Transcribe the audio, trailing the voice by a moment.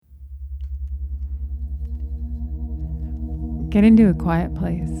Get into a quiet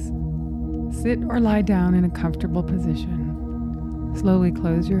place. Sit or lie down in a comfortable position. Slowly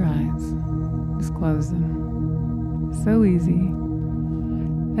close your eyes. Just close them. So easy.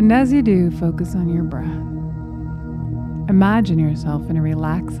 And as you do, focus on your breath. Imagine yourself in a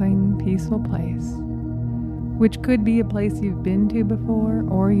relaxing, peaceful place, which could be a place you've been to before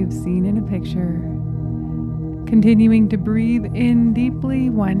or you've seen in a picture. Continuing to breathe in deeply,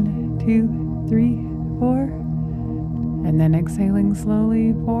 1, 2, 3, 4, and then exhaling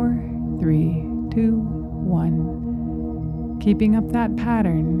slowly, 4, 3, 2, 1. Keeping up that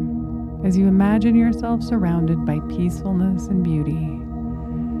pattern as you imagine yourself surrounded by peacefulness and beauty.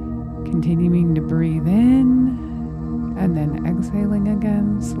 Continuing to breathe in and then exhaling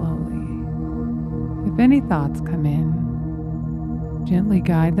again slowly. If any thoughts come in, gently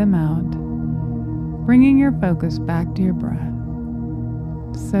guide them out, bringing your focus back to your breath.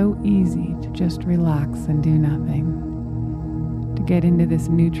 So easy to just relax and do nothing, to get into this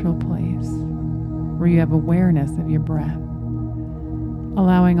neutral place where you have awareness of your breath,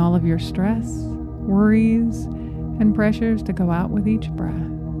 allowing all of your stress, worries, and pressures to go out with each breath.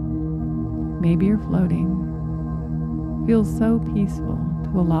 Maybe you're floating. Feels so peaceful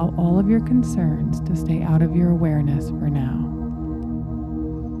to allow all of your concerns to stay out of your awareness for now.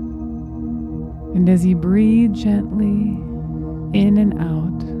 And as you breathe gently in and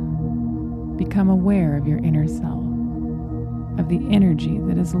out, become aware of your inner self, of the energy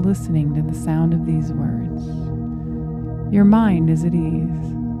that is listening to the sound of these words. Your mind is at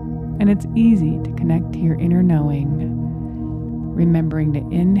ease, and it's easy to connect to your inner knowing, remembering to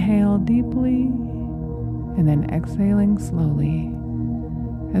inhale deeply and then exhaling slowly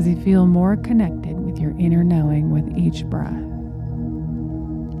as you feel more connected with your inner knowing with each breath.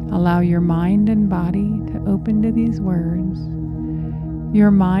 Allow your mind and body to open to these words.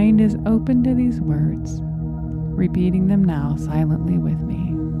 Your mind is open to these words, repeating them now silently with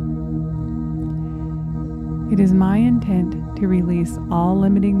me. It is my intent to release all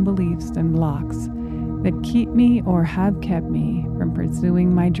limiting beliefs and blocks that keep me or have kept me from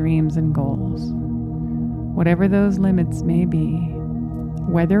pursuing my dreams and goals. Whatever those limits may be,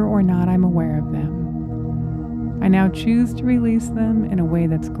 whether or not I'm aware of them, I now choose to release them in a way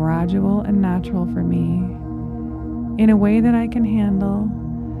that's gradual and natural for me, in a way that I can handle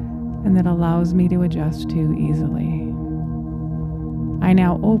and that allows me to adjust to easily. I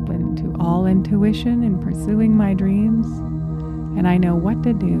now open to all intuition in pursuing my dreams, and I know what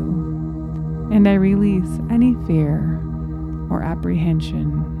to do, and I release any fear or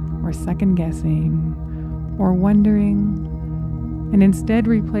apprehension or second guessing or wondering, and instead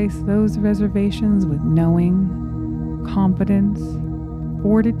replace those reservations with knowing, confidence,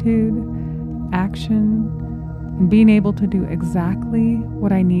 fortitude, action, and being able to do exactly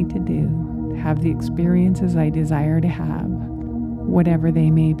what I need to do to have the experiences I desire to have, whatever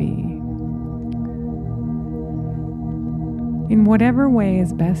they may be. In whatever way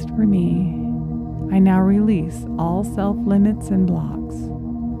is best for me, I now release all self-limits and blocks,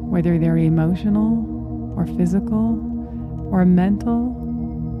 whether they're emotional or physical or mental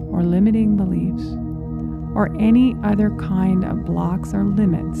or limiting beliefs or any other kind of blocks or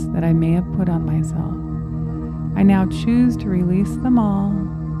limits that I may have put on myself. I now choose to release them all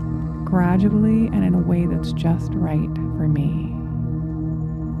gradually and in a way that's just right for me.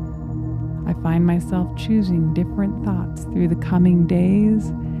 I find myself choosing different thoughts through the coming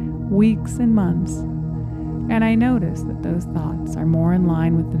days, weeks, and months, and I notice that those thoughts are more in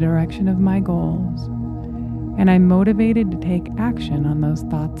line with the direction of my goals, and I'm motivated to take action on those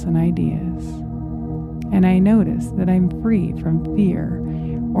thoughts and ideas. And I notice that I'm free from fear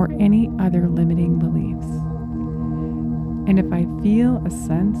or any other limiting beliefs. And if I feel a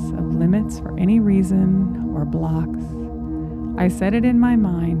sense of limits for any reason or blocks, I set it in my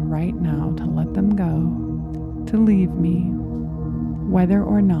mind right now to let them go, to leave me, whether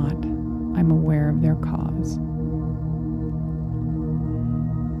or not I'm aware of their cause.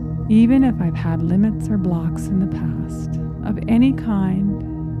 Even if I've had limits or blocks in the past, of any kind,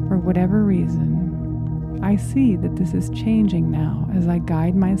 for whatever reason, I see that this is changing now as I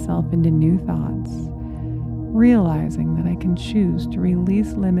guide myself into new thoughts, realizing that I can choose to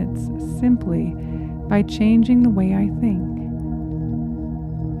release limits simply by changing the way I think.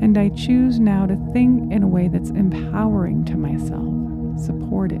 And I choose now to think in a way that's empowering to myself,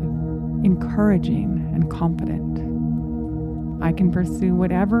 supportive, encouraging, and confident. I can pursue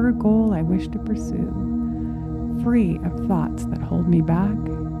whatever goal I wish to pursue, free of thoughts that hold me back,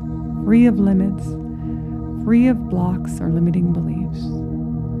 free of limits, free of blocks or limiting beliefs.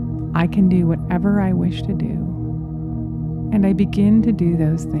 I can do whatever I wish to do, and I begin to do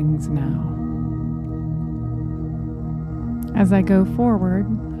those things now. As I go forward,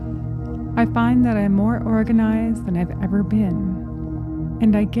 I find that I'm more organized than I've ever been,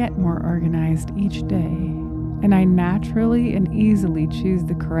 and I get more organized each day, and I naturally and easily choose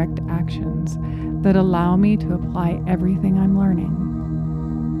the correct actions that allow me to apply everything I'm learning.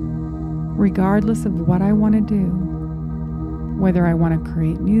 Regardless of what I want to do, whether I want to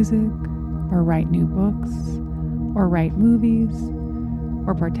create music, or write new books, or write movies,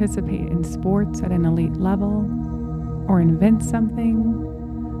 or participate in sports at an elite level, or invent something,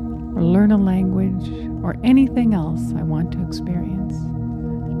 or learn a language, or anything else I want to experience.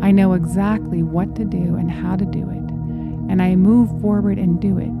 I know exactly what to do and how to do it, and I move forward and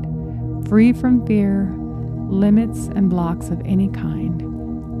do it, free from fear, limits, and blocks of any kind,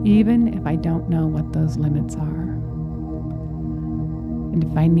 even if I don't know what those limits are. And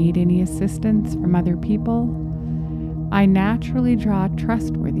if I need any assistance from other people, I naturally draw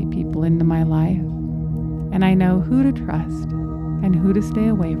trustworthy people into my life, and I know who to trust and who to stay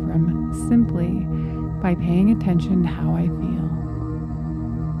away from simply by paying attention to how I feel.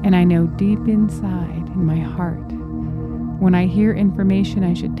 And I know deep inside in my heart when I hear information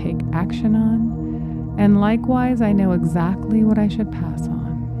I should take action on, and likewise I know exactly what I should pass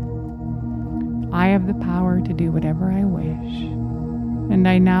on. I have the power to do whatever I wish, and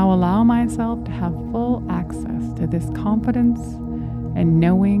I now allow myself to have full access to this confidence and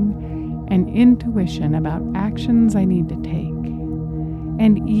knowing and intuition about actions I need to take.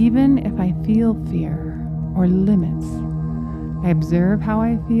 And even if I feel fear or limits, I observe how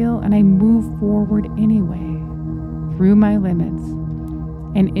I feel and I move forward anyway, through my limits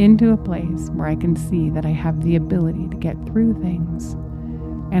and into a place where I can see that I have the ability to get through things,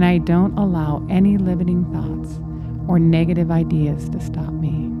 and I don't allow any limiting thoughts or negative ideas to stop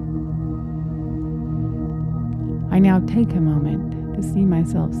me. I now take a moment to see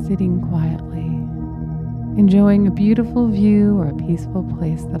myself sitting quietly, enjoying a beautiful view or a peaceful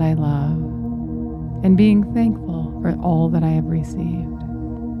place that I love, and being thankful for all that I have received.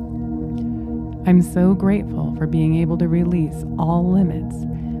 I'm so grateful for being able to release all limits,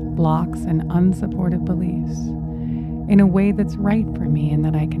 blocks, and unsupportive beliefs in a way that's right for me and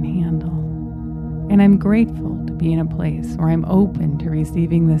that I can handle. And I'm grateful to be in a place where I'm open to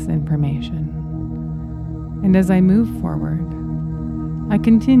receiving this information. And as I move forward, I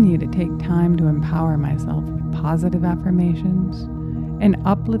continue to take time to empower myself with positive affirmations and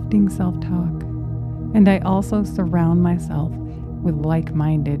uplifting self-talk, and I also surround myself with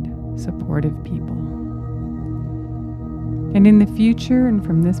like-minded, supportive people. And in the future and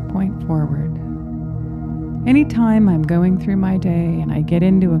from this point forward, anytime I'm going through my day and I get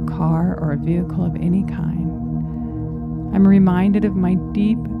into a car or a vehicle of any kind, I'm reminded of my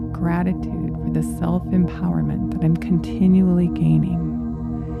deep gratitude for the self-empowerment that I'm continually gaining.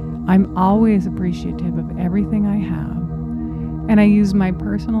 I'm always appreciative of everything I have, and I use my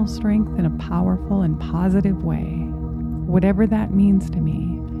personal strength in a powerful and positive way, whatever that means to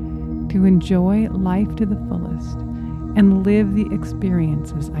me, to enjoy life to the fullest and live the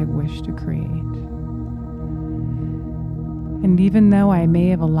experiences I wish to create. And even though I may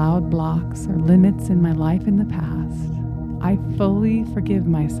have allowed blocks or limits in my life in the past, I fully forgive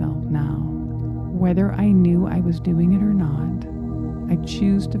myself now. Whether I knew I was doing it or not, I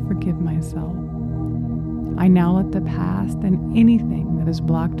choose to forgive myself. I now let the past and anything that has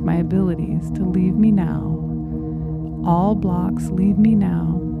blocked my abilities to leave me now. All blocks leave me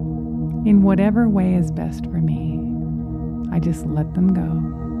now in whatever way is best for me. I just let them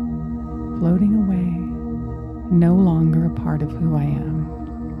go, floating away, no longer a part of who I am.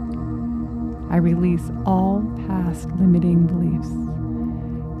 I release all past limiting beliefs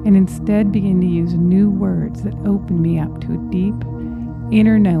and instead begin to use new words that open me up to a deep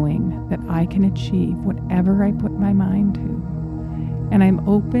inner knowing that I can achieve whatever I put my mind to. And I'm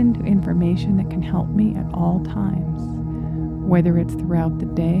open to information that can help me at all times, whether it's throughout the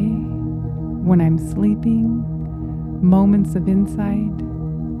day, when I'm sleeping, moments of insight,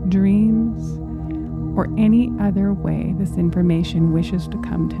 dreams, or any other way this information wishes to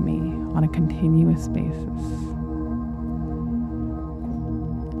come to me on a continuous basis.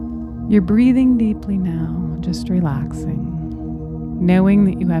 You're breathing deeply now, just relaxing, knowing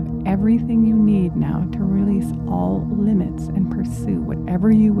that you have everything you need now to release all limits and pursue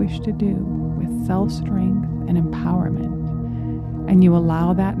whatever you wish to do with self-strength and empowerment. And you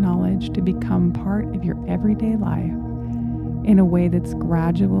allow that knowledge to become part of your everyday life in a way that's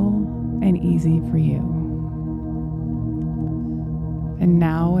gradual and easy for you. And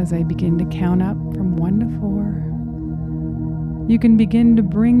now, as I begin to count up from 1 to 4, you can begin to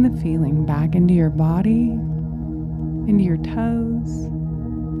bring the feeling back into your body, into your toes,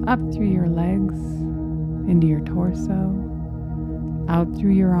 up through your legs, into your torso, out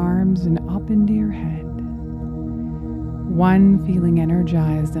through your arms and up into your head. 1, feeling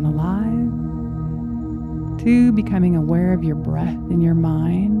energized and alive. 2, becoming aware of your breath in your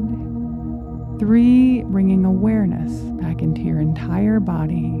mind. 3, bringing awareness back into your entire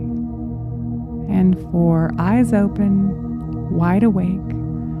body. And 4, eyes open, wide awake,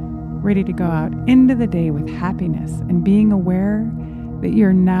 ready to go out into the day with happiness and being aware that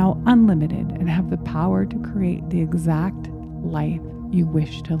you're now unlimited and have the power to create the exact life you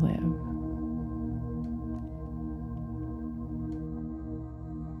wish to live.